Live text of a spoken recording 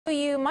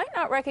You might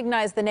not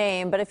recognize the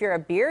name, but if you're a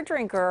beer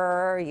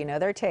drinker, you know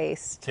their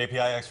taste.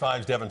 KPIX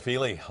 5's Devin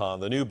Fehely on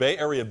the new Bay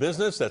Area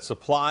business that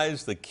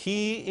supplies the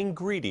key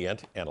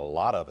ingredient and a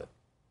lot of it.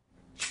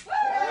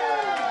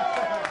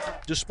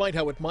 Despite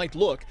how it might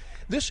look,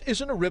 this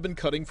isn't a ribbon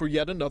cutting for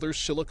yet another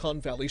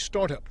Silicon Valley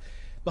startup.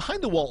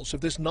 Behind the walls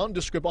of this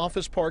nondescript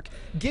office park,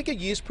 Giga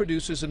Yeast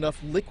produces enough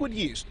liquid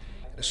yeast,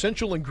 an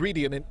essential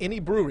ingredient in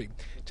any brewery,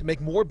 to make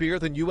more beer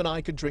than you and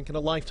I could drink in a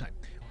lifetime.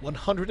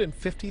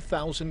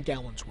 150,000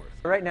 gallons worth.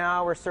 Right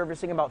now we're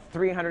servicing about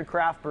 300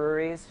 craft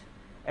breweries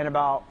and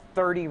about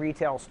 30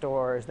 retail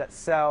stores that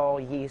sell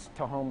yeast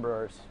to home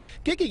brewers.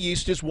 Giga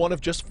Yeast is one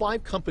of just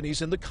 5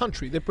 companies in the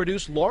country that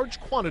produce large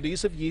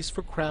quantities of yeast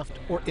for craft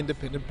or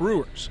independent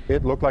brewers.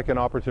 It looked like an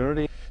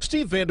opportunity.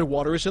 Steve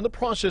Vanderwater is in the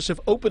process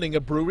of opening a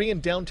brewery in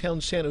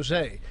downtown San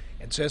Jose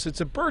and says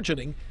it's a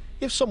burgeoning,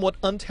 if somewhat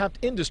untapped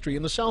industry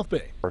in the South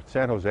Bay.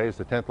 San Jose is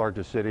the 10th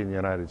largest city in the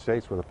United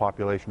States with a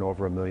population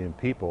over 1 million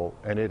people,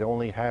 and it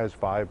only has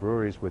 5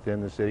 breweries within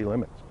the city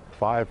limits.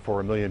 5 for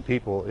 1 million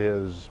people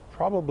is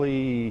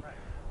probably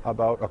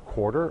about a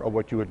quarter of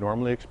what you would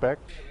normally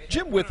expect.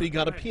 Jim Withy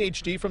got a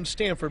PhD from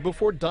Stanford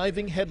before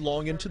diving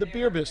headlong into the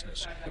beer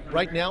business.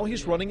 Right now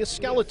he's running a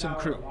skeleton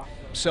crew,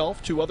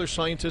 himself, 2 other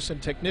scientists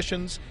and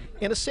technicians,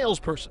 and a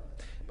salesperson.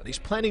 But he's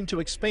planning to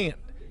expand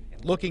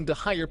and looking to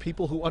hire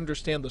people who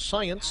understand the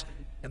science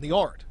and the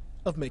art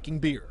of making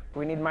beer.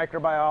 We need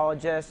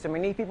microbiologists and we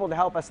need people to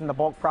help us in the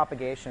bulk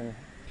propagation.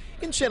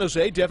 In San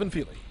Jose, Devin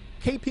Fehely,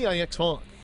 KPIX 5.